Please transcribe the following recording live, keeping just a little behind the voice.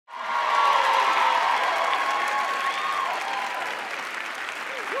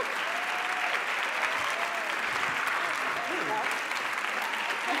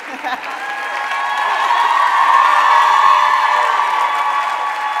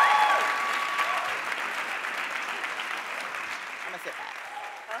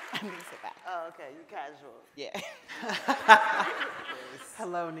I'm gonna sit back. Oh, okay, you casual. Yeah.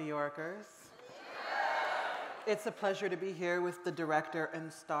 Hello, New Yorkers. It's a pleasure to be here with the director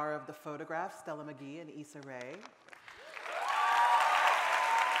and star of The Photograph, Stella Meghie and Issa Rae.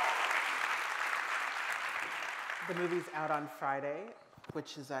 The movie's out on Friday,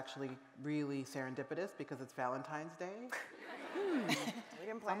 which is actually really serendipitous because it's Valentine's Day.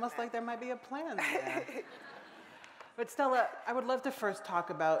 It's almost like there might be a plan there. But Stella, I would love to first talk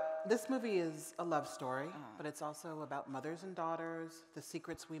about, this movie is a love story, but it's also about mothers and daughters, the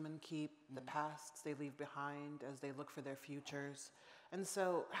secrets women keep, the pasts they leave behind as they look for their futures. And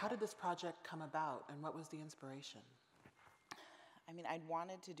so how did this project come about and what was the inspiration? I mean, I'd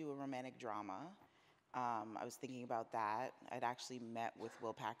wanted to do a romantic drama. I was thinking about that. I'd actually met with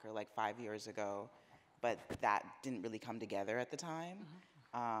Will Packer like 5 years ago, but that didn't really come together at the time.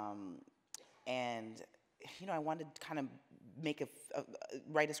 And you know, I wanted to kind of make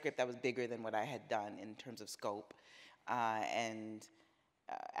write a script that was bigger than what I had done in terms of scope. At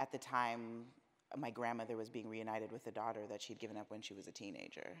the time, my grandmother was being reunited with a daughter that she'd given up when she was a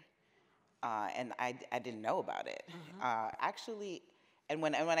teenager. And I didn't know about it. Actually, and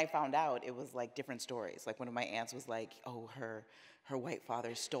when I found out, it was like different stories. Like one of my aunts was like, oh, her white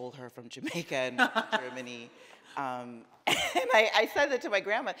father stole her from Jamaica and Germany. And I said that to my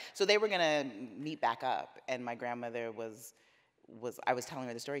grandma. So they were gonna meet back up, and my grandmother I was telling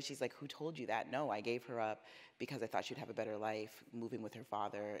her the story. She's like, who told you that? No, I gave her up because I thought she'd have a better life moving with her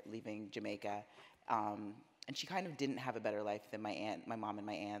father, leaving Jamaica. And she kind of didn't have a better life than my mom and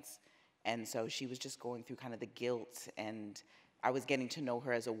my aunts. And so she was just going through kind of the guilt, and I was getting to know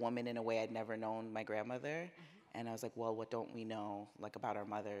her as a woman in a way I'd never known my grandmother. And I was like, well, what don't we know, like, about our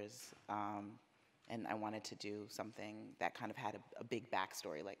mothers? And I wanted to do something that kind of had a big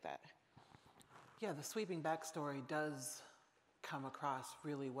backstory like that. Yeah, the sweeping backstory does come across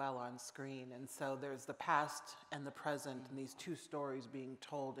really well on screen. And so there's the past and the present and these two stories being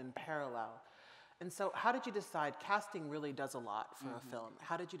told in parallel. And so how did you decide? Casting really does a lot for a film.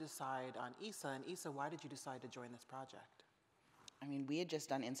 How did you decide on Issa? And Issa, why did you decide to join this project? I mean, we had just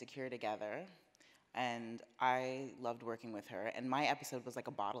done Insecure together, and I loved working with her. And my episode was like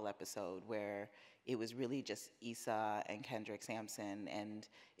a bottle episode where it was really just Issa and Kendrick Sampson, and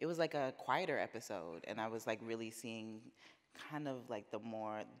it was like a quieter episode. And I was like really seeing kind of like the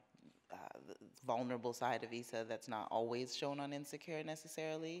more the vulnerable side of Issa that's not always shown on Insecure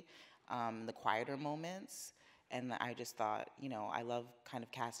necessarily, the quieter moments. And I just thought, you know, I love kind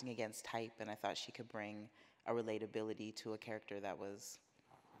of casting against type, and I thought she could bring a relatability to a character that was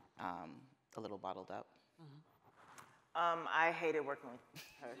a little bottled up. I hated working with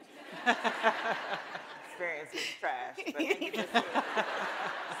her. Experience was trash, but thank you for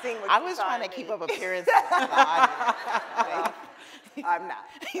seeing what I you was saw trying in to keep me. up appearances. I'm not.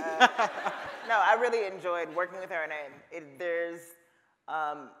 No, I really enjoyed working with her, and there's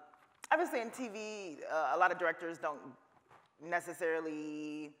obviously in TV, a lot of directors don't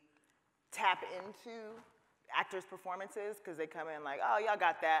necessarily tap into actors' performances because they come in like, oh, y'all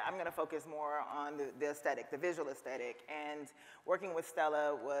got that. I'm gonna focus more on the aesthetic, the visual aesthetic. And working with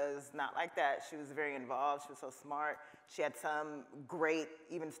Stella was not like that. She was very involved. She was so smart. She had some great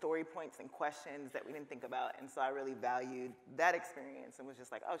even story points and questions that we didn't think about. And so I really valued that experience and was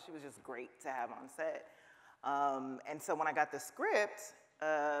just like, oh, she was just great to have on set. And so when I got the script,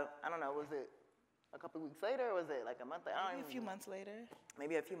 I don't know, was it a couple of weeks later or was it like a month later? Maybe a few months later.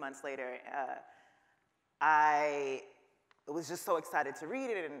 Maybe a few months later. I was just so excited to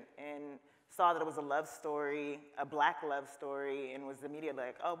read it and saw that it was a love story, a Black love story, and was immediately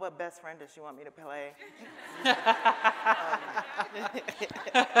like, oh, what best friend does she want me to play?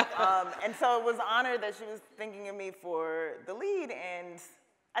 And so it was honored that she was thinking of me for the lead, and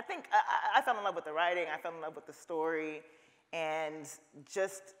I think I fell in love with the writing, I fell in love with the story, and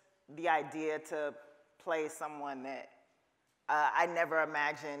just the idea to play someone that I never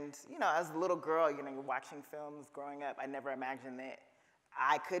imagined, you know, as a little girl, you know, you're watching films growing up, I never imagined that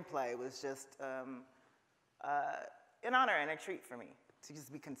I could play. It was just an honor and a treat for me to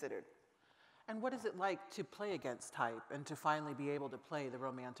just be considered. And what is it like to play against type and to finally be able to play the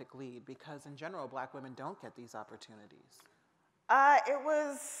romantic lead? Because in general, Black women don't get these opportunities. It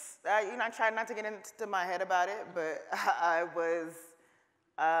was, you know, I tried not to get into my head about it, but I was,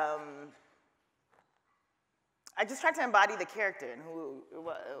 I just tried to embody the character and who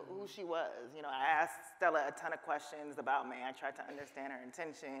she was. You know, I asked Stella a ton of questions about me. I tried to understand her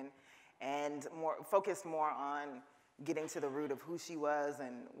intention and focused more on getting to the root of who she was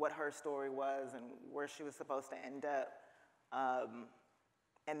and what her story was and where she was supposed to end up.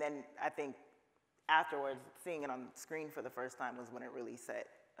 And then I think afterwards, seeing it on screen for the first time was when it really set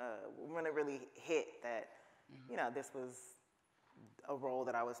when it really hit that, you know, this was a role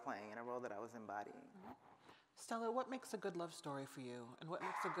that I was playing and a role that I was embodying. Stella, what makes a good love story for you, and what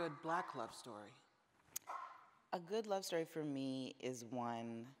makes a good Black love story? A good love story for me is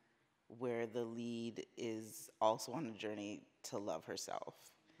one where the lead is also on a journey to love herself.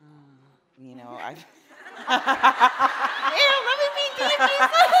 You know, I. Damn, let me be deep.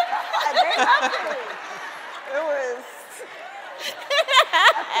 It was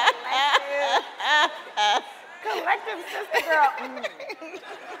collective sister girl.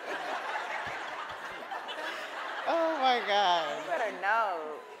 Oh my God. You better know.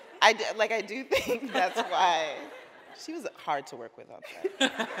 I do think that's why she was hard to work with on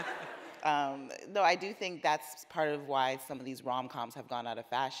set. No, I do think that's part of why some of these rom-coms have gone out of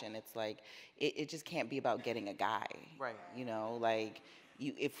fashion. It's like, it just can't be about getting a guy. Right. You know, like,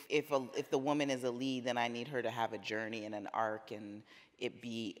 if the woman is a lead, then I need her to have a journey and an arc and it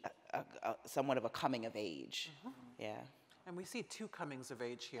be somewhat of a coming of age. Yeah. And we see two comings of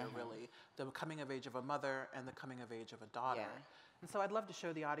age here, really. The coming of age of a mother and the coming of age of a daughter. Yeah. And so I'd love to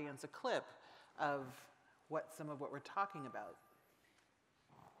show the audience a clip of some of what we're talking about.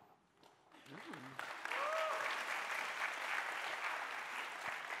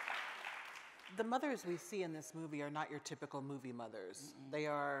 The mothers we see in this movie are not your typical movie mothers. They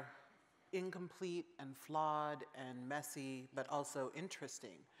are incomplete and flawed and messy, but also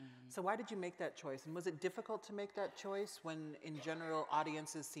interesting. So why did you make that choice? And was it difficult to make that choice when, in general,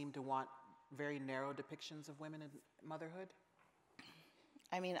 audiences seem to want very narrow depictions of women in motherhood?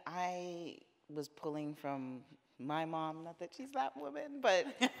 I mean, I was pulling from my mom, not that she's that woman, but,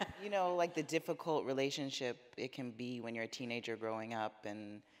 you know, like the difficult relationship it can be when you're a teenager growing up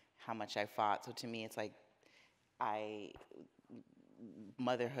and how much I fought. So to me, it's like,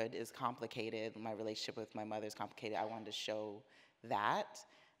 motherhood is complicated. My relationship with my mother is complicated. I wanted to show that.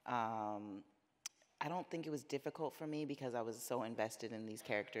 I don't think it was difficult for me because I was so invested in these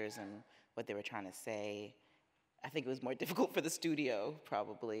characters and what they were trying to say. I think it was more difficult for the studio,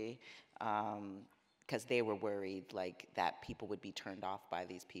 probably, because they were worried like that people would be turned off by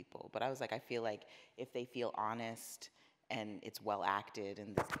these people. But I was like, I feel like if they feel honest and it's well acted,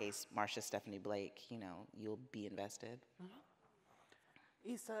 in this case, Marsha Stephanie Blake, you know, you'll be invested.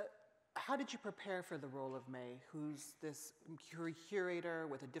 Issa, how did you prepare for the role of May, who's this curator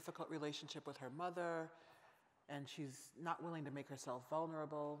with a difficult relationship with her mother, and she's not willing to make herself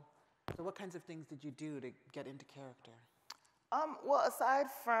vulnerable? So what kinds of things did you do to get into character? Well, aside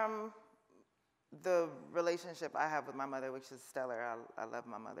from the relationship I have with my mother, which is stellar, I love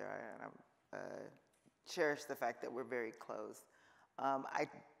my mother, I cherish the fact that we're very close. I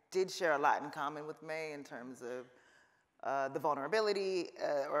did share a lot in common with May in terms of the vulnerability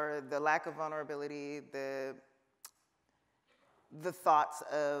or the lack of vulnerability, the thoughts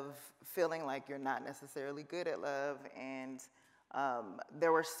of feeling like you're not necessarily good at love, and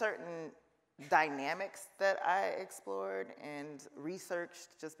there were certain dynamics that I explored and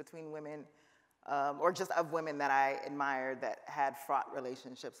researched just between women, or just of women that I admired that had fraught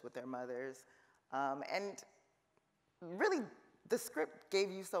relationships with their mothers. And really, the script gave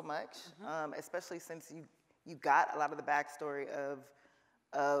you so much, especially since you got a lot of the backstory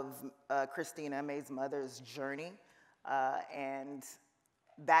of Christina, May's mother's journey, and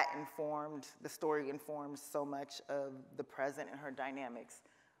that informed, the story informs so much of the present and her dynamics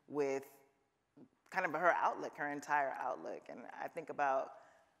with kind of her outlook, her entire outlook. And I think about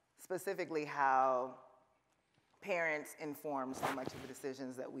specifically how parents inform so much of the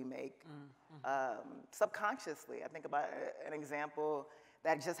decisions that we make subconsciously. I think about an example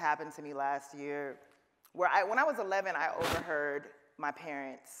that just happened to me last year, where when I was 11, I overheard my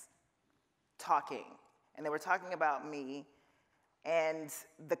parents talking, and they were talking about me, and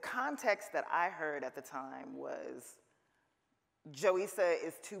the context that I heard at the time was, Joissa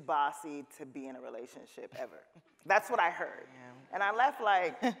is too bossy to be in a relationship ever. That's what I heard. Yeah. And I left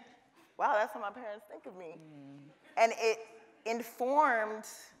like, wow, that's what my parents think of me. And it informed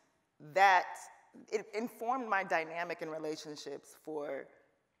my dynamic in relationships for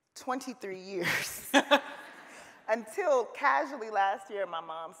 23 years. Until casually last year, my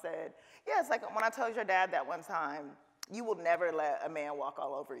mom said, yeah, it's like when I told your dad that one time, you will never let a man walk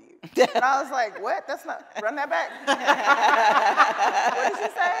all over you. And I was like, what? That's not, run that back. What did you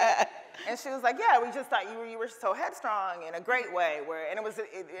say? And she was like, yeah, we just thought you were so headstrong in a great way. And it was,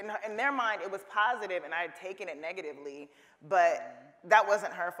 in their mind, it was positive, and I had taken it negatively, but that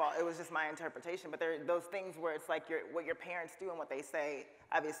wasn't her fault. It was just my interpretation. But there are those things where it's like what your parents do and what they say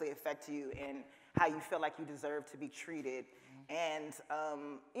obviously affect you in how you feel like you deserve to be treated. And,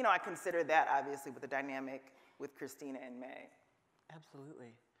 you know, I consider that obviously with the dynamic with Christina and May.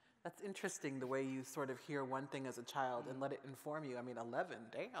 Absolutely. That's interesting, the way you sort of hear one thing as a child and let it inform you. I mean, 11,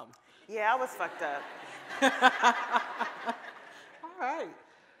 damn. Yeah, I was fucked up. All right.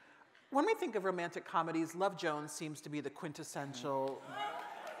 When we think of romantic comedies, Love Jones seems to be the quintessential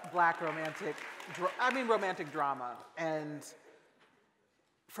black romantic drama. And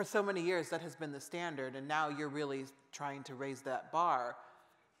for so many years, that has been the standard, and now you're really trying to raise that bar.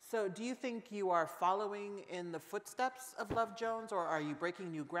 So do you think you are following in the footsteps of Love Jones, or are you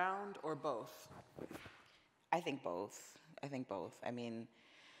breaking new ground, or both? I think both. I mean,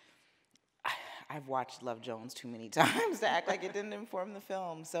 I've watched Love Jones too many times to act like it didn't inform the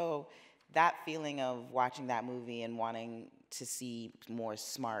film. So that feeling of watching that movie and wanting to see more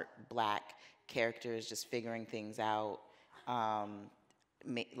smart black characters just figuring things out,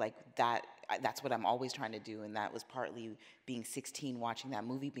 like that's what I'm always trying to do. And that was partly being 16, watching that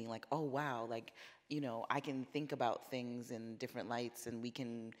movie, being like, oh wow, like, I can think about things in different lights, and we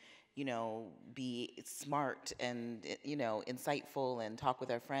can, be smart and, insightful and talk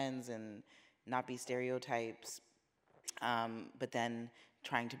with our friends and not be stereotypes. But then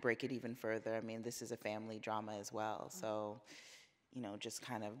trying to break it even further. I mean, this is a family drama as well. So, just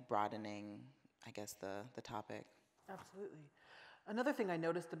kind of broadening, I guess, the topic. Absolutely. Another thing I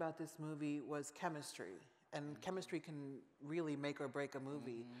noticed about this movie was chemistry. And chemistry can really make or break a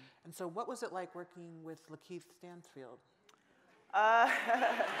movie. And so what was it like working with Lakeith Stanfield?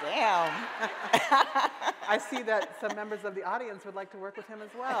 Damn. I see that some members of the audience would like to work with him as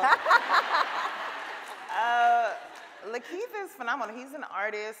well. Lakeith is phenomenal. He's an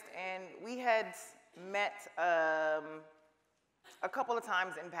artist, and we had met a couple of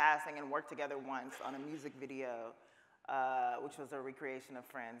times in passing and worked together once on a music video, which was a recreation of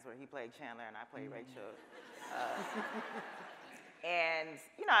Friends, where he played Chandler and I played Rachel. And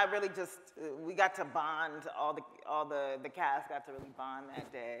I really just we got to bond. All the cast got to really bond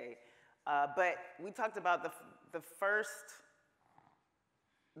that day. But we talked about the first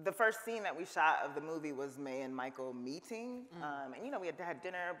scene that we shot of the movie was May and Michael meeting, and we had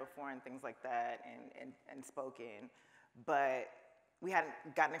dinner before and things like that, and spoken, but we hadn't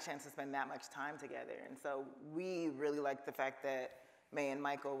gotten a chance to spend that much time together, and so we really liked the fact that May and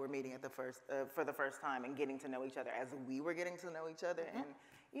Michael were meeting for the first time and getting to know each other as we were getting to know each other, and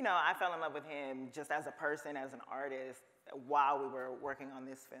I fell in love with him just as a person, as an artist, while we were working on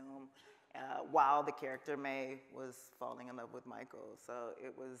this film. While the character May was falling in love with Michael. So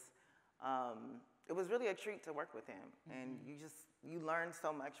it was really a treat to work with him. And you learn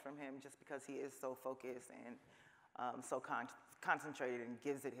so much from him just because he is so focused and so concentrated and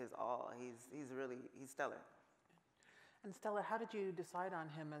gives it his all. He's stellar. And Stella, how did you decide on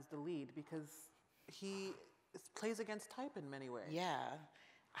him as the lead? Because he plays against type in many ways. Yeah.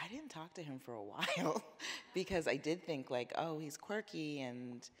 I didn't talk to him for a while because I did think like, oh, he's quirky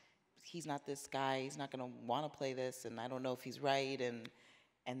and he's not this guy, he's not gonna wanna play this, and I don't know if he's right, and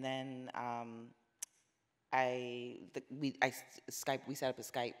then we set up a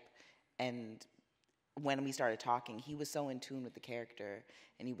Skype, and when we started talking, he was so in tune with the character,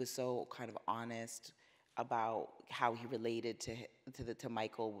 and he was so kind of honest about how he related to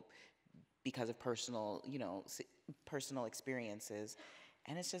Michael because of personal experiences.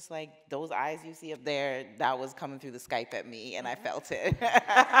 And it's just like, those eyes you see up there, that was coming through the Skype at me, and I felt it.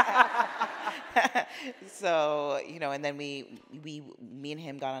 So, and then me and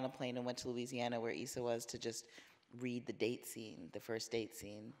him got on a plane and went to Louisiana, where Issa was, to just read the first date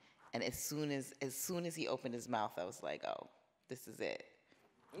scene. And as soon as he opened his mouth, I was like, oh, this is it.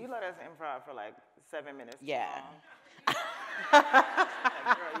 You let us improv for like 7 minutes. Yeah. Like,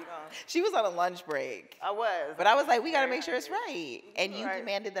 girl, you gonna... She was on a lunch break. I was. But I was like, we got to make sure it's right. And you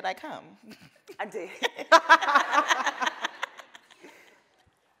demanded that I come. I did.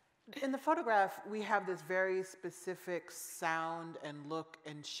 In the photograph, we have this very specific sound and look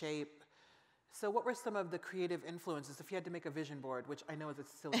and shape. So what were some of the creative influences? If you had to make a vision board, which I know is a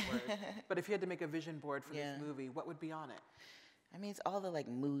silly word, but if you had to make a vision board for this movie, what would be on it? I mean, it's all the like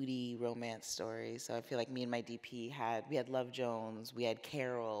moody romance stories. So I feel like me and my DP we had Love Jones, we had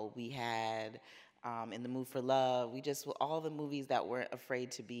Carol, we had In the Mood for Love. All the movies that weren't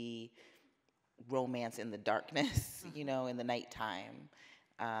afraid to be romance in the darkness, in the nighttime,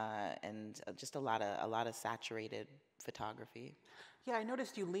 and just a lot of saturated photography. Yeah, I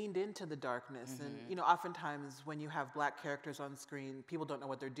noticed you leaned into the darkness, and oftentimes when you have black characters on screen, people don't know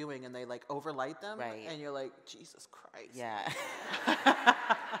what they're doing, and they like overlight them, and you're like, Jesus Christ. Yeah.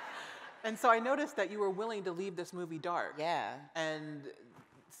 And so I noticed that you were willing to leave this movie dark. Yeah. And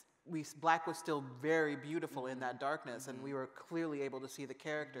black was still very beautiful in that darkness, and we were clearly able to see the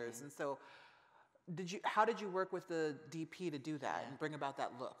characters. And so, How did you work with the DP to do that and bring about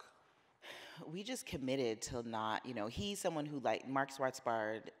that look? We just committed to not, he's someone who Mark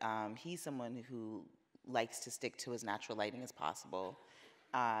Schwarzbard, he's someone who likes to stick to as natural lighting as possible.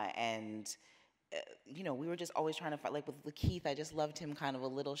 We were just always trying to find, like with Lakeith, I just loved him kind of a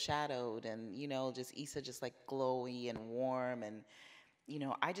little shadowed, and, just Issa just like glowy and warm. And,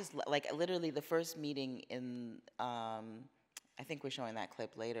 I just, like literally the first meeting in, I think we're showing that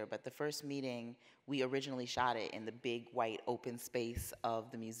clip later, but the first meeting, we originally shot it in the big white open space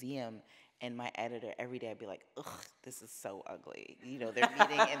of the museum. And my editor, every day I'd be like, ugh, this is so ugly. They're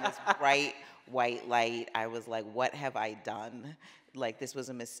meeting in this bright white light. I was like, what have I done? Like, this was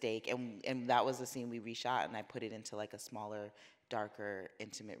a mistake. And that was the scene we reshot, and I put it into like a smaller, darker,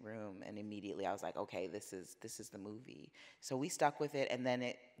 intimate room. And immediately I was like, okay, this is the movie. So we stuck with it, and then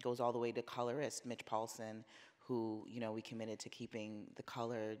it goes all the way to colorist Mitch Paulson, who, we committed to keeping the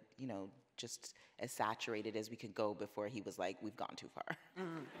color, just as saturated as we could go before he was like, we've gone too far.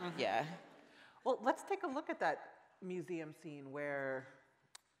 Mm-hmm. Yeah. Well, let's take a look at that museum scene where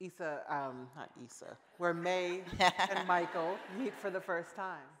where May and Michael meet for the first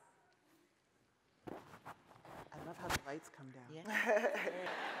time. I love how the lights come down. Yeah.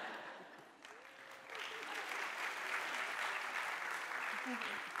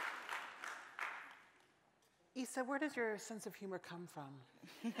 Issa, where does your sense of humor come from?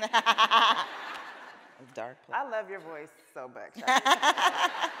 Dark. I love your voice so much.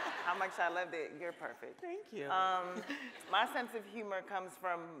 How much I loved it. You're perfect. Thank you. My sense of humor comes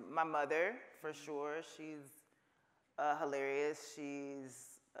from my mother, for sure. She's hilarious.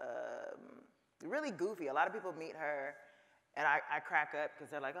 She's really goofy. A lot of people meet her, and I crack up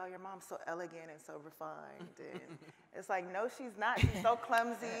because they're like, oh, your mom's so elegant and so refined. And it's like, no, she's not. She's so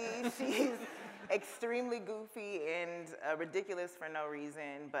clumsy. She's extremely goofy and ridiculous for no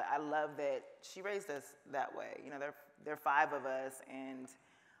reason. But I love that she raised us that way. There are 5 of us, and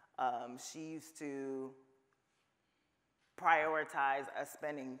she used to prioritize us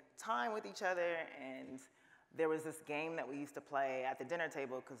spending time with each other. And there was this game that we used to play at the dinner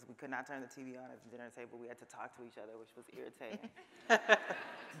table because we could not turn the TV on at the dinner table. We had to talk to each other, which was irritating.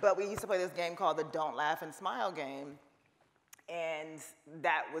 But we used to play this game called the Don't Laugh and Smile game. And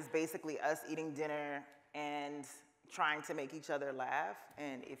that was basically us eating dinner and trying to make each other laugh.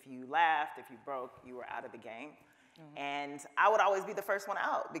 And if you laughed, if you broke, you were out of the game. Mm-hmm. And I would always be the first one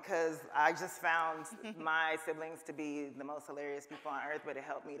out because I just found my siblings to be the most hilarious people on earth, but it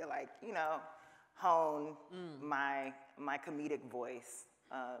helped me to hone my comedic voice.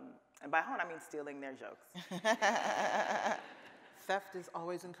 And by hone, I mean stealing their jokes. Theft is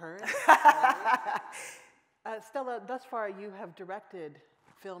always encouraged. Stella, thus far you have directed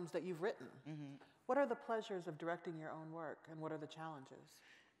films that you've written. Mm-hmm. What are the pleasures of directing your own work, and what are the challenges?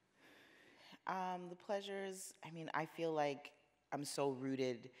 The pleasures, I feel like I'm so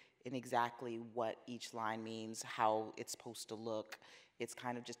rooted in exactly what each line means, how it's supposed to look. It's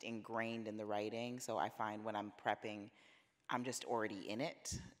kind of just ingrained in the writing. So I find when I'm prepping, I'm just already in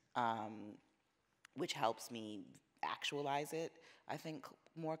it, which helps me actualize it, I think,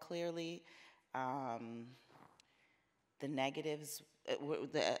 more clearly. The negatives,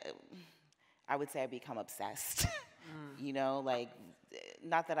 I would say I become obsessed.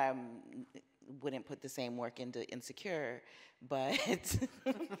 Not that I wouldn't put the same work into Insecure, but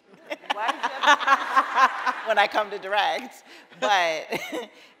when I come to direct, but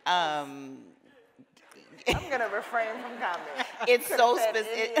I'm gonna refrain from comment. It's so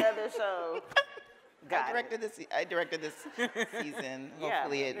specific. Any other show. I directed this season.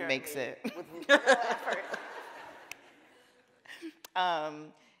 Hopefully it makes it.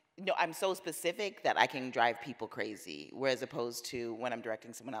 No, I'm so specific that I can drive people crazy. Whereas opposed to when I'm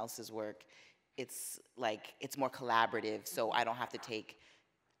directing someone else's work, it's more collaborative, so I don't have to take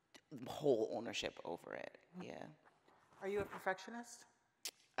whole ownership over it. Yeah. Are you a perfectionist?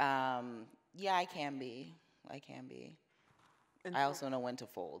 Yeah, I can be. And I also know when to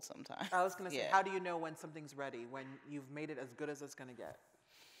fold sometimes. I was gonna say, how do you know when something's ready, when you've made it as good as it's gonna get?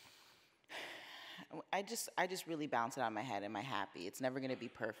 I just really bounce it out of my head. Am I happy? It's never gonna be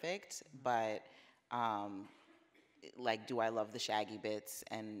perfect, but do I love the shaggy bits?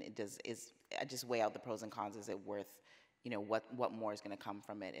 And I just weigh out the pros and cons. Is it worth, what more is gonna come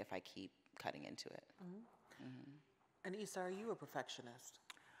from it if I keep cutting into it? Mm-hmm. Mm-hmm. And Issa, are you a perfectionist?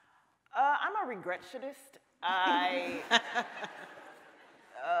 I'm a regrettionist. I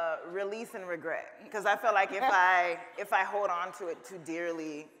release and regret, because I feel like if I hold on to it too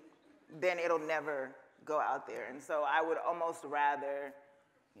dearly, then it'll never go out there. And so I would almost rather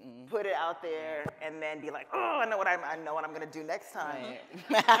put it out there, and then be like, oh, I know what I'm gonna do next time. Right.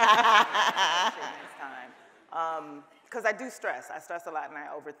 Next time. Because I do stress. I stress a lot, and I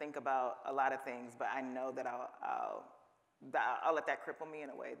overthink about a lot of things. But I know that I'll let that cripple me in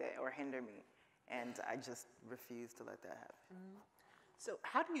a way or hinder me, and I just refuse to let that happen. So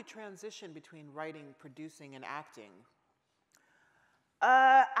how do you transition between writing, producing, and acting?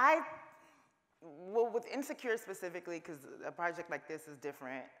 Well, with Insecure specifically, because a project like this is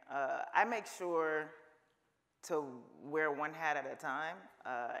different, I make sure to wear one hat at a time,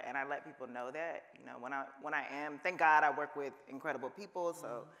 and I let people know that. You know, when I am, thank God I work with incredible people,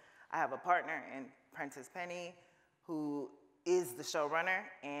 so I have a partner in Prentice Penny, who is the showrunner,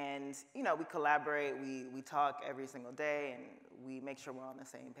 and you know, we collaborate, we talk every single day, and we make sure we're on the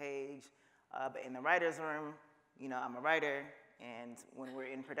same page. But in the writer's room, you know, I'm a writer, and when we're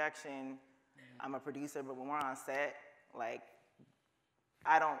in production, I'm a producer, but when we're on set, like,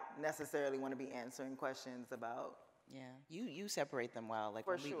 I don't necessarily want to be answering questions about. Yeah, you separate them well. Like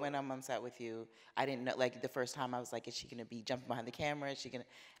For when I'm on set with you, I didn't know, like the first time I was like, is she gonna be jumping behind the camera? Is she gonna,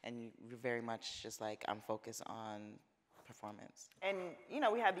 and you're very much just like, I'm focused on performance. And you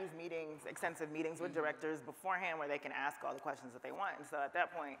know, we have these meetings, extensive meetings with directors beforehand where they can ask all the questions that they want. And so at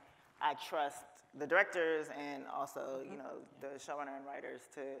that point, I trust the directors and also, you know, the showrunner and writers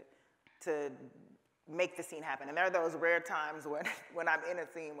to make the scene happen. And there are those rare times when I'm in a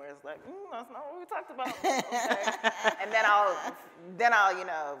scene where it's like, that's not what we talked about. Okay. And then I'll, you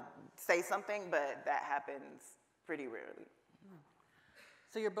know, say something, but that happens pretty rarely.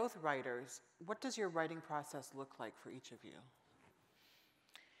 So you're both writers. What does your writing process look like for each of you?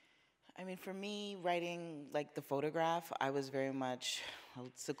 I mean, for me, writing like The Photograph, I was very much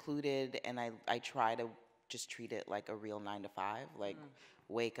secluded, and I try to just treat it like a real 9 to 5, like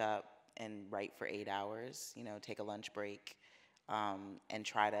wake up and write for 8 hours, you know, take a lunch break, and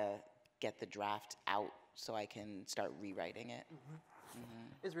try to get the draft out so I can start rewriting it.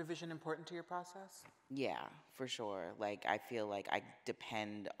 Is revision important to your process? Yeah, for sure. Like, I feel like I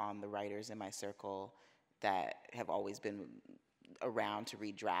depend on the writers in my circle that have always been around to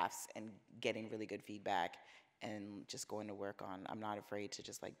read drafts and getting really good feedback and just going to work on. I'm not afraid to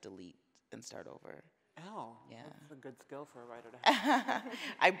just like delete and start over. Oh, yeah. That's a good skill for a writer to have.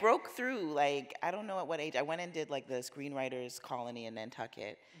 I broke through, like, I don't know at what age. I went and did like the Screenwriters Colony in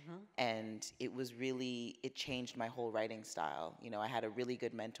Nantucket, and it was really, it changed my whole writing style. You know, I had a really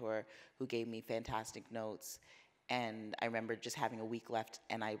good mentor who gave me fantastic notes, and I remember just having a week left,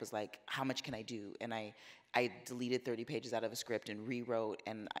 and I was like, how much can I do? And I deleted 30 pages out of a script and rewrote,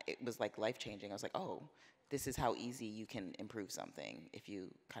 and it was like life-changing. I was like, oh, this is how easy you can improve something if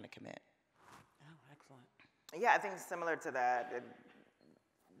you kind of commit. Yeah, I think similar to that,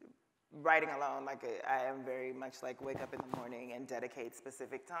 writing alone, like I am very much like wake up in the morning and dedicate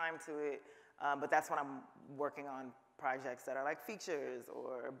specific time to it. But that's when I'm working on projects that are like features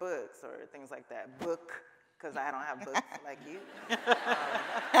or books or things like that. Book, because I don't have books like you.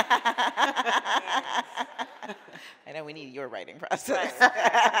 I know we need your writing process.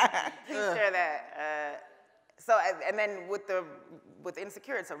 Right. Please share that. And then with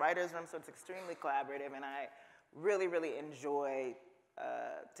Insecure, it's a writer's room, so it's extremely collaborative, and I really, really enjoy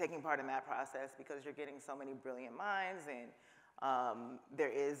taking part in that process because you're getting so many brilliant minds, and there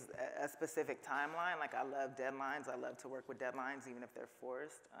is a specific timeline. Like, I love deadlines. I love to work with deadlines, even if they're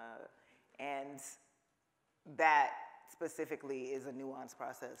forced. And that specifically is a nuanced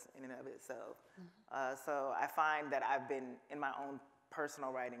process in and of itself. So I find that I've been, in my own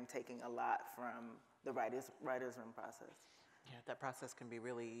personal writing, taking a lot from the writer's room process. Yeah, that process can be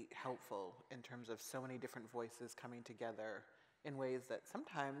really helpful in terms of so many different voices coming together in ways that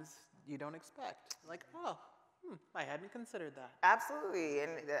sometimes you don't expect. Like, oh, I hadn't considered that. Absolutely,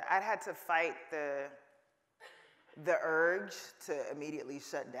 and I'd had to fight the urge to immediately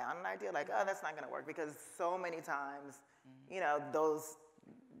shut down an idea, like, oh, that's not gonna work, because so many times, you know, those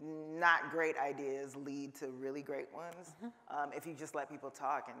not great ideas lead to really great ones if you just let people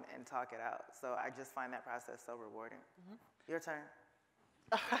talk and talk it out. So I just find that process so rewarding. Your turn.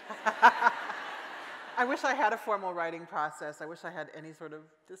 I wish I had a formal writing process. I wish I had any sort of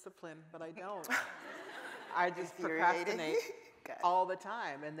discipline, but I don't. I just procrastinate all the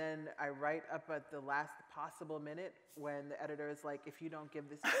time. And then I write up at the last possible minute when the editor is like, if you don't give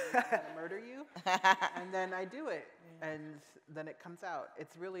this to me, I'm going to murder you. And then I do it. And then it comes out.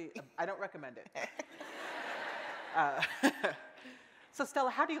 It's really, I don't recommend it. So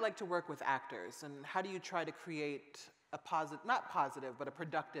Stella, how do you like to work with actors? And how do you try to create a positive, not positive, but a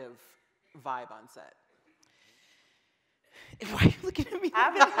productive vibe on set? Why are you looking at me?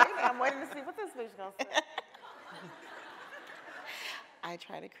 I've been waiting. I'm waiting to see what this bitch gonna say. I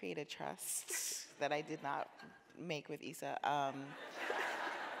try to create a trust that I did not make with Issa. I'm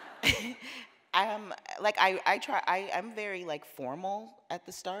I'm very like formal at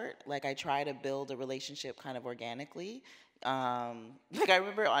the start. Like I try to build a relationship kind of organically. Like I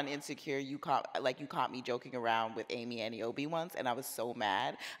remember on Insecure, you caught me joking around with Amy Aniobi once, and I was so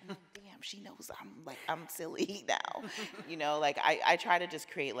mad. I'm like, damn, she knows I'm silly now. You know, like I try to just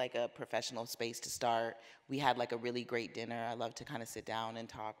create like a professional space to start. We had like a really great dinner. I love to kind of sit down and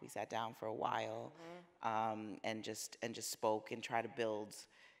talk. We sat down for a while, and just spoke and try to build,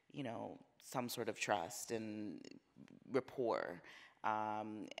 you know, some sort of trust and rapport.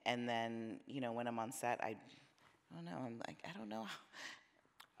 And then, you know, when I'm on set, I don't know. I'm like, I don't know.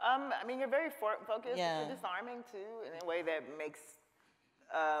 I mean, you're very focused. Yeah. You're disarming too, in a way that makes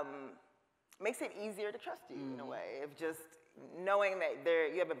it easier to trust you in a way. Of just knowing that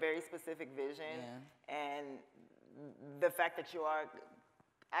you have a very specific vision, and the fact that you are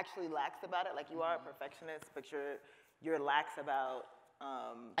actually lax about it. Like you are a perfectionist, but you're lax about.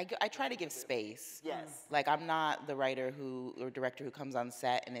 I try to give space. Yes. Like I'm not the writer or director who comes on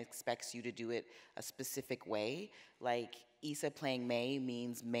set and expects you to do it a specific way. Like Issa playing May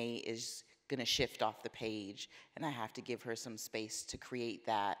means May is gonna shift off the page, and I have to give her some space to create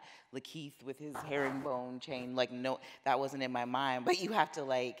that. Lakeith with his herringbone chain, like no, that wasn't in my mind, but you have to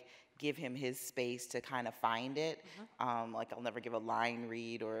like give him his space to kind of find it. Like I'll never give a line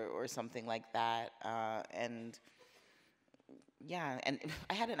read or something like that, and. Yeah, and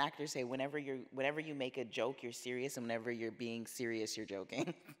I had an actor say, whenever you make a joke, you're serious, and whenever you're being serious, you're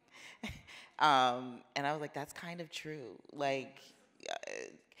joking. And I was like, that's kind of true. Like,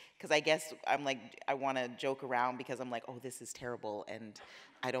 because I guess I'm like, I want to joke around because I'm like, oh, this is terrible, and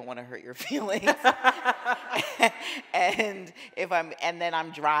I don't want to hurt your feelings. and then I'm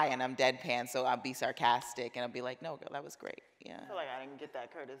dry and I'm deadpan, so I'll be sarcastic and I'll be like, no, girl, that was great. Yeah. I feel like I didn't get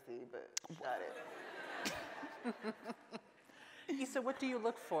that courtesy, but got it. Issa, what do you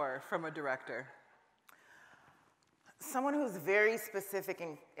look for from a director? Someone who's very specific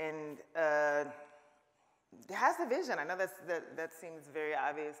and has a vision. I know that seems very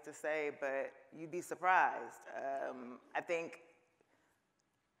obvious to say, but you'd be surprised. I think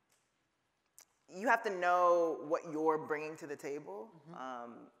you have to know what you're bringing to the table.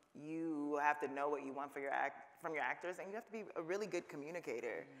 You have to know what you want from your actors, and you have to be a really good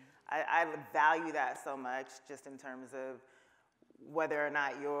communicator. I value that so much, just in terms of whether or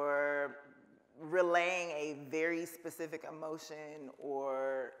not you're relaying a very specific emotion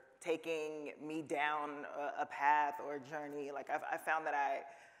or taking me down a path or a journey. Like I found that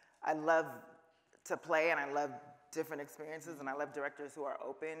I love to play, and I love different experiences, and I love directors who are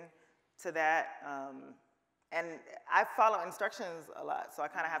open to that. And I follow instructions a lot, so I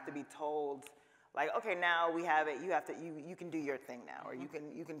kind of have to be told, like, okay, now we have it. You can do your thing now, or you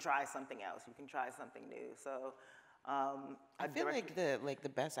can try something else. You can try something new. So. I feel like the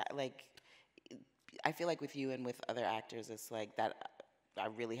best, like, I feel like with you and with other actors, it's like that I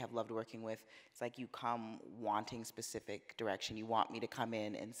really have loved working with. It's like you come wanting specific direction. You want me to come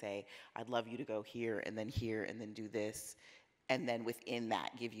in and say, I'd love you to go here and then do this. And then within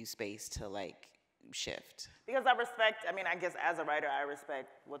that, give you space to like shift. Because I mean, I guess as a writer, I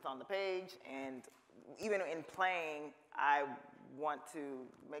respect what's on the page. And even in playing, I want to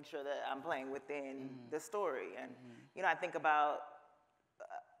make sure that I'm playing within the story. And, you know, I think about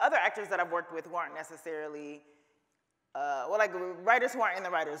other actors that I've worked with who aren't necessarily, like writers who aren't in the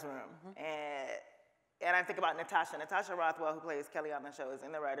writer's room. And I think about Natasha Rothwell, who plays Kelly on the show, is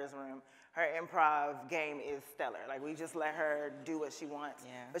in the writer's room. Her improv game is stellar. Like, we just let her do what she wants.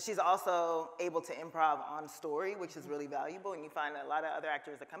 Yeah. But she's also able to improv on story, which is really valuable. And you find that a lot of other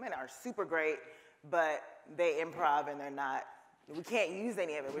actors that come in are super great, but they improv and they're not, we can't use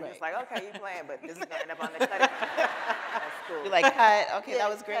any of it. We're just like, okay, you're playing, but this is gonna end up on the cutting. That's cool. You're like, cut, okay, that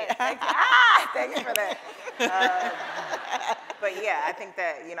was great. Thank you. Thank you for that. But yeah, I think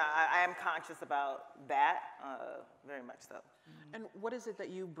that, you know, I am conscious about that, very much so. And what is it that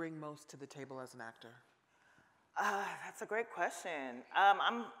you bring most to the table as an actor? That's a great question.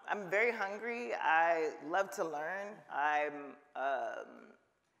 I'm very hungry. I love to learn. I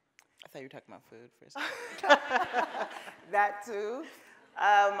thought you were talking about food for a second. That too.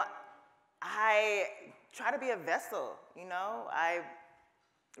 I try to be a vessel, you know? I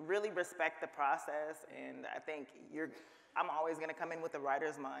really respect the process, and I think I'm always gonna come in with a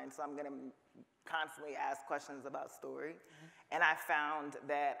writer's mind, so I'm gonna constantly ask questions about story. And I found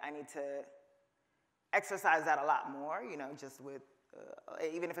that I need to exercise that a lot more, you know, just with,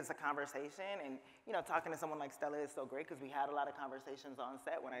 even if it's a conversation. And, you know, talking to someone like Stella is so great because we had a lot of conversations on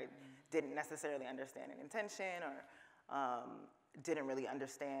set when I didn't necessarily understand an intention, or, didn't really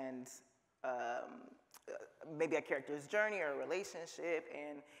understand maybe a character's journey or a relationship,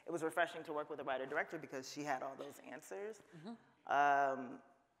 and it was refreshing to work with a writer-director because she had all those answers.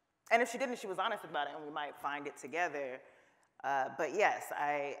 And if she didn't, she was honest about it, and we might find it together. But yes,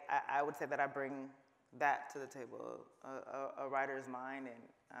 I would say that I bring that to the table, a writer's mind, and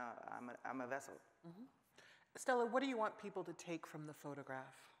I'm a vessel. Stella, what do you want people to take from the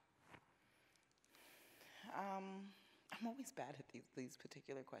photograph? I'm always bad at these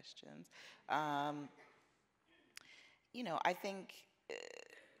particular questions. You know, I think,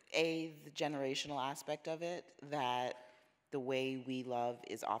 the generational aspect of it, that the way we love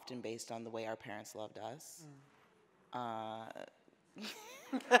is often based on the way our parents loved us. I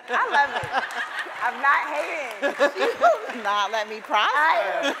love it. I'm not hating. She will not let me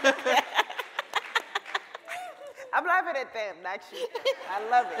prosper. I'm laughing at them, not you. I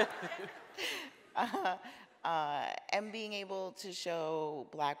love it. And being able to show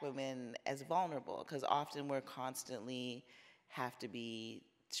Black women as vulnerable, because often we're constantly have to be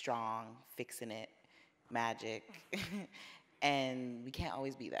strong, fixing it, magic, and we can't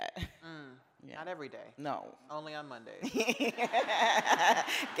always be that. Yeah. Not every day. No. Only on Mondays.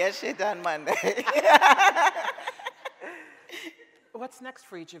 Get shit done Monday. What's next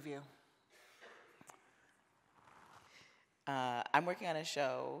for each of you? I'm working on a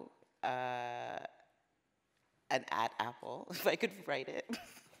show, an at Apple, if I could write it.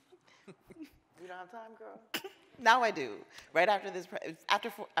 You don't have time, girl? Now I do. Right after this, after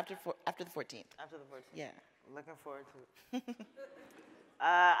the 14th. After the 14th. Yeah. Looking forward to it.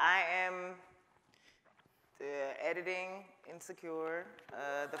 I am editing Insecure,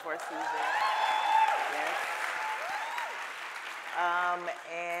 the 4th season. Yes.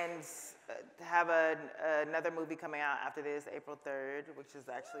 And have another movie coming out after this, April 3rd, which is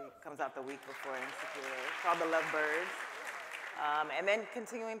actually comes out the week before Insecure, called The Lovebirds. And then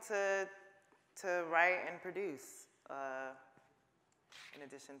continuing to write and produce, in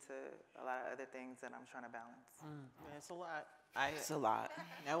addition to a lot of other things that I'm trying to balance. Yeah, it's a lot. It's a lot.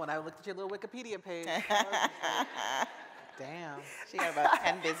 Now, when I looked at your little Wikipedia page, I was like, damn. She got about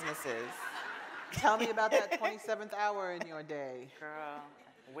 10 businesses. Tell me about that 27th hour in your day. Girl,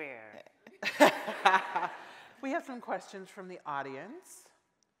 where? We have some questions from the audience.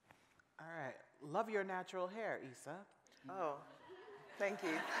 All right. Love your natural hair, Issa. Oh, thank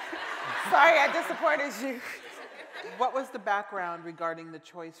you. Sorry I disappointed you. What was the background regarding the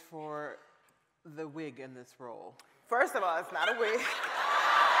choice for the wig in this role? First of all, it's not a wig.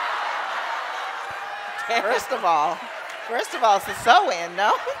 First of all, it's a sew-in,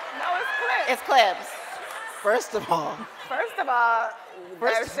 no? No, it's clips. It's clips. First of all.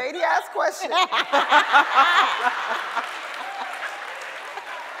 That shady ass question.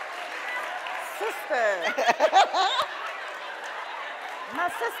 Sister. My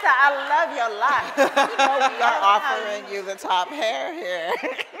sister, I love your life. You know we are offering you the top hair here.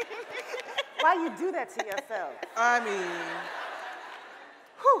 Why you do that to yourself? I mean,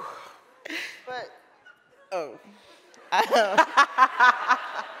 whew. But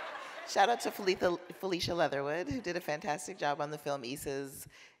shout out to Felicia Leatherwood, who did a fantastic job on the film. Issa's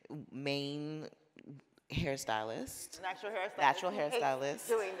main hairstylist. Natural hairstylist.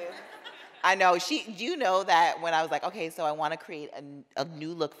 Doing this. I know. You know that when I was like, okay, so I want to create a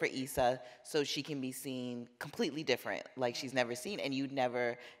new look for Issa so she can be seen completely different, like she's never seen, and you'd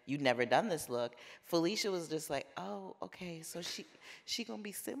never done this look. Felicia was just like, oh, okay, so she gonna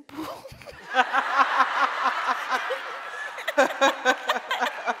be simple.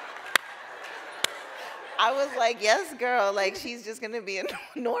 I was like, yes, girl, like she's just gonna be a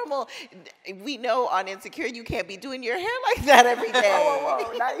normal. We know on Insecure you can't be doing your hair like that every day.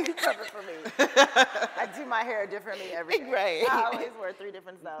 Whoa, now you cover for me. I do my hair differently every day. Right. I always wear 3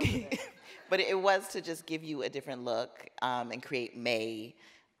 different styles. But it was to just give you a different look and create May.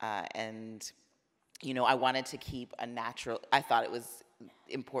 And, you know, I wanted to keep a natural, I thought it was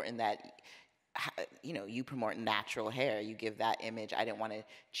important that you know, you promote natural hair, you give that image. I didn't want to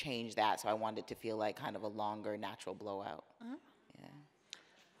change that, so I wanted it to feel like kind of a longer natural blowout. Yeah.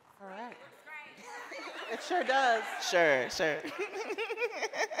 All right. It sure does. Sure.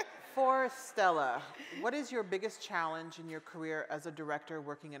 For Stella, what is your biggest challenge in your career as a director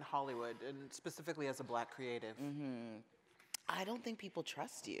working in Hollywood, and specifically as a Black creative? I don't think people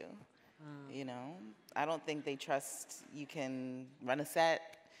trust you. You know, I don't think they trust you can run a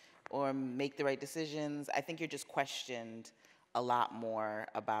set or make the right decisions. I think you're just questioned a lot more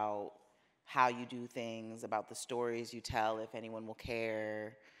about how you do things, about the stories you tell, if anyone will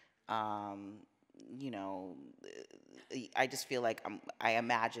care. You know, I just feel like I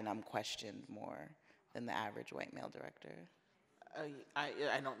imagine I'm questioned more than the average white male director.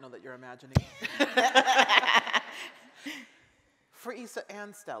 I don't know that you're imagining. For Issa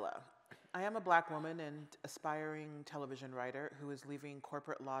and Stella, I am a Black woman and aspiring television writer who is leaving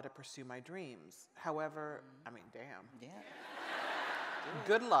corporate law to pursue my dreams. However, I mean, damn. Yeah.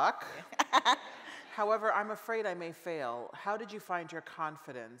 Good luck. However, I'm afraid I may fail. How did you find your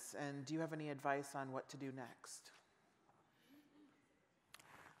confidence, and do you have any advice on what to do next?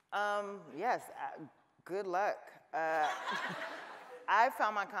 Yes, good luck. I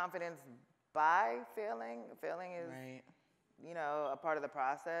found my confidence by failing. Failing is, Right. you know, a part of the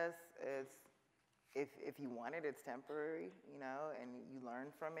process. It's, if you want it, it's temporary, you know, and you learn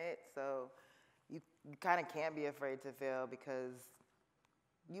from it. So you kind of can't be afraid to fail because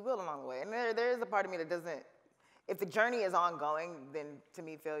you will along the way. And there is a part of me that doesn't, if the journey is ongoing, then to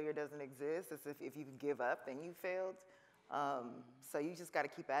me failure doesn't exist. It's if you give up, then you failed. So you just got to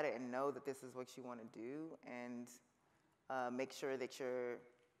keep at it and know that this is what you want to do, and make sure that you're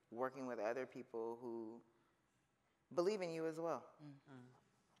working with other people who believe in you as well. Mm-hmm.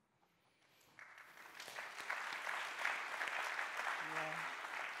 Yeah.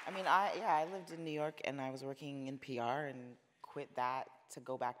 I mean, I lived in New York and I was working in PR and quit that to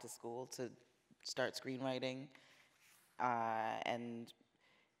go back to school to start screenwriting. And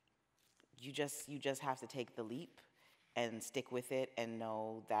you just have to take the leap and stick with it and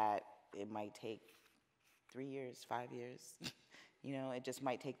know that it might take 3 years, 5 years. You know, it just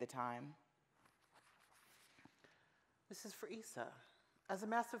might take the time. This is for Issa. As a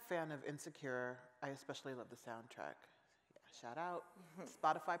massive fan of Insecure, I especially love the soundtrack. Yeah, shout out,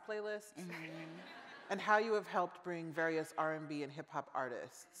 Spotify playlists. And how you have helped bring various R&B and hip-hop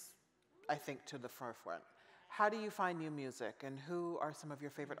artists, I think, to the forefront. How do you find new music, and who are some of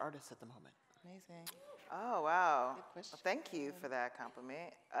your favorite artists at the moment? Amazing. Oh, wow. Good question. Well, thank you for that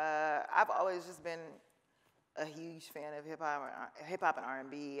compliment. I've always just been a huge fan of hip-hop and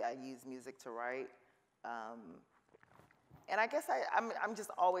R&B. I use music to write. And I guess I'm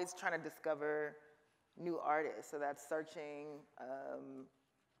just always trying to discover new artists. So that's searching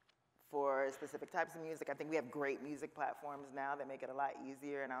for specific types of music. I think we have great music platforms now that make it a lot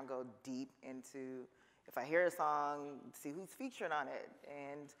easier, and I'll go deep into, if I hear a song, see who's featured on it,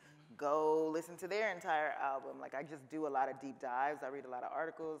 and go listen to their entire album. Like, I just do a lot of deep dives. I read a lot of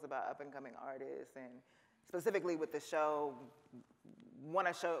articles about up-and-coming artists, and specifically with the show, want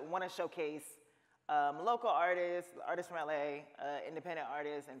to showcase local artists, artists from LA, independent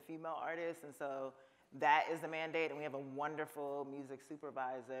artists, and female artists. And so that is the mandate, and we have a wonderful music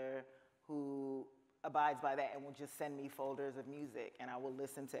supervisor who abides by that and will just send me folders of music, and I will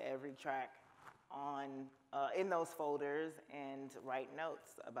listen to every track in those folders and write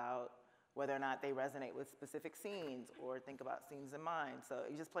notes about whether or not they resonate with specific scenes or think about scenes in mind. So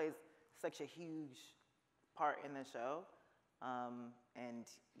it just plays such a huge part in the show. And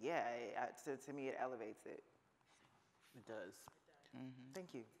yeah, to me, it elevates it. It does.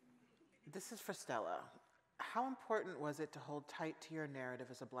 Thank you. This is for Stella. How important was it to hold tight to your narrative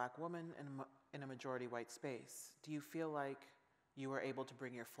as a Black woman in a majority white space? Do you feel like you were able to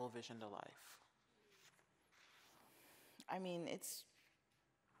bring your full vision to life? I mean, it's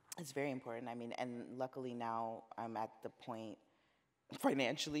very important. I mean, and luckily now I'm at the point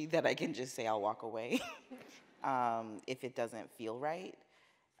financially that I can just say I'll walk away if it doesn't feel right.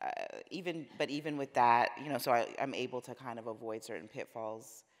 But even with that, you know, so I'm able to kind of avoid certain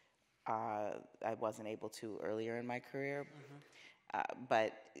pitfalls I wasn't able to earlier in my career.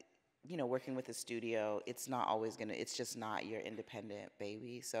 But you know, working with a studio, it's not always it's just not your independent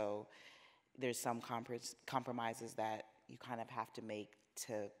baby. So there's some compromises that you kind of have to make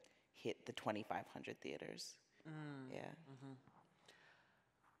to hit the 2,500 theaters. Yeah.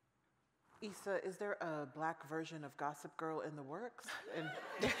 Issa, is there a Black version of Gossip Girl in the works? And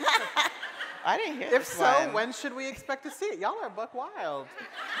I didn't hear if this so, one. when should we expect to see it? Y'all are buck wild.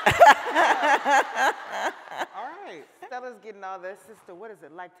 All right. Stella's getting all this. Sister, what is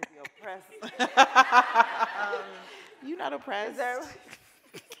it like to be oppressed? You not oppressed.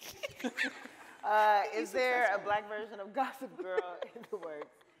 Is there a Black version of Gossip Girl in the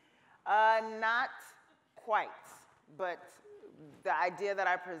works? Not quite, but the idea that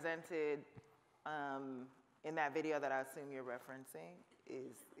I presented in that video that I assume you're referencing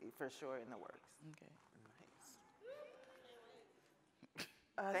is for sure in the works. Okay.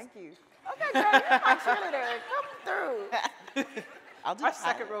 Nice. Thank you. Okay, girl, you're my cheerleader. Come through. I'll do Our the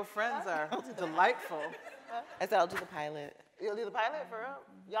second pilot. row friends are delightful. I said I'll do the pilot. You'll do the pilot for real?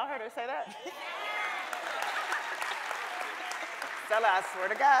 Y'all heard her say that? Stella, I swear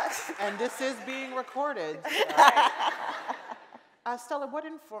to God. And this is being recorded. Stella,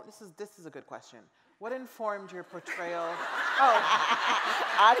 this is a good question. What informed your portrayal? Oh.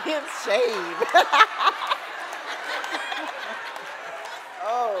 Audience shade.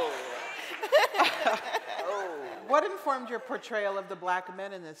 Oh. What informed your portrayal of the black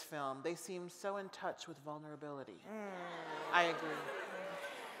men in this film? They seem so in touch with vulnerability. I agree.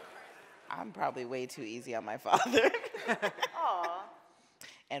 I'm probably way too easy on my father. Aw.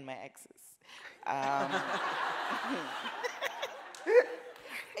 And my exes.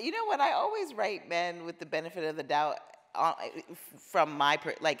 You know what? I always write men with the benefit of the doubt from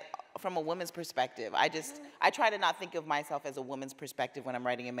from a woman's perspective. I try to not think of myself as a woman's perspective when I'm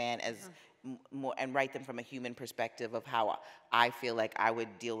writing a man as more, and write them from a human perspective of how I feel like I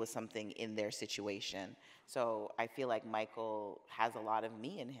would deal with something in their situation. So I feel like Michael has a lot of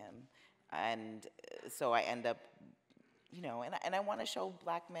me in him. And so I end up, you know, and I want to show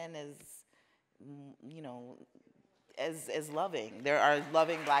black men as, you know, as loving. There are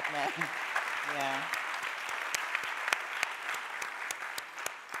loving black men. Yeah.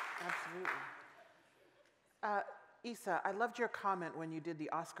 Absolutely. Issa, I loved your comment when you did the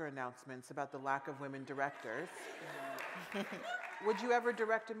Oscar announcements about the lack of women directors. Would you ever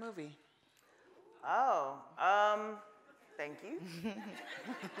direct a movie? Oh, thank you.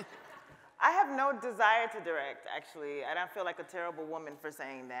 I have no desire to direct, actually. I don't feel like a terrible woman for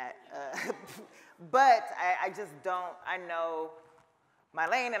saying that. But I just don't, I know my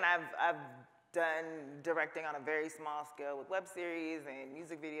lane, and I've done directing on a very small scale with web series and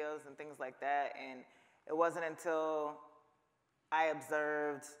music videos and things like that. And it wasn't until I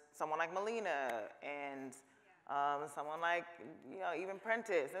observed someone like Melina and someone like, you know, even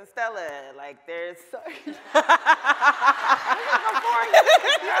Prentice and Stella, like there's, sorry.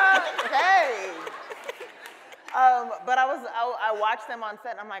 Hey. But I watched them on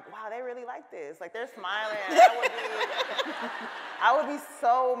set and I'm like, wow, they really like this. Like they're smiling. I would be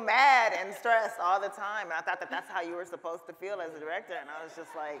so mad and stressed all the time. And I thought that that's how you were supposed to feel as a director. And I was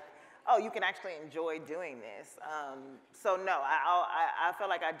just like, oh, you can actually enjoy doing this. So no, I feel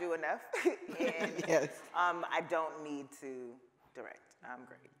like I do enough. And Yes. I don't need to direct. I'm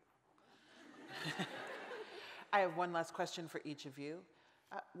great. I have one last question for each of you.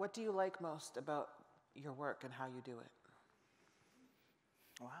 What do you like most about your work and how you do it?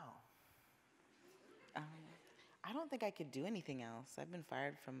 Wow. I don't think I could do anything else. I've been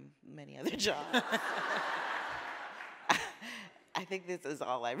fired from many other jobs. I think this is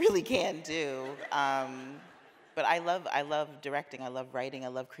all I really can do. But I love directing. I love writing. I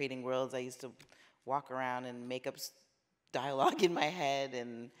love creating worlds. I used to walk around and make up dialogue in my head.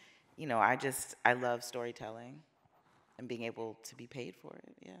 And, you know, I love storytelling and being able to be paid for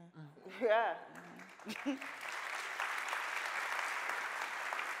it. Yeah. Yeah.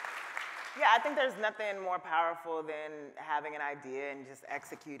 Yeah, I think there's nothing more powerful than having an idea and just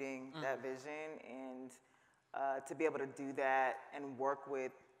executing that vision, and to be able to do that and work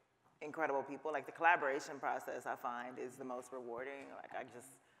with incredible people. Like the collaboration process I find is the most rewarding. Like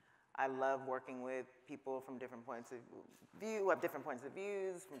I love working with people from different points of view, who have different points of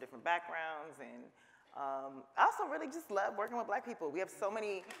views, from different backgrounds, and I also really just love working with black people. We have so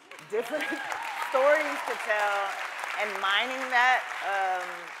many different stories to tell, and mining that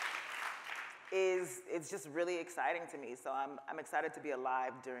it's just really exciting to me. So I'm excited to be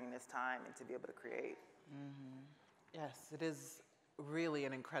alive during this time and to be able to create. Yes, it is really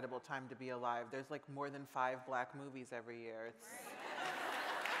an incredible time to be alive. There's like more than 5 black movies every year. It's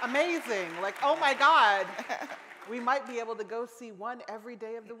amazing. Like, oh my God, we might be able to go see one every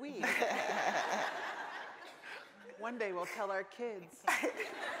day of the week. One day we'll tell our kids,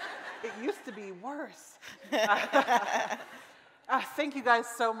 it used to be worse. Thank you guys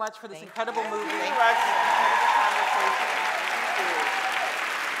so much for this incredible movie. Thank you, Roxane.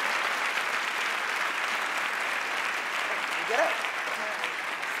 Get up.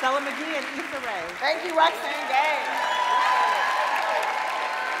 Stella Meghie and Issa Rae. Thank you, Roxane Gay.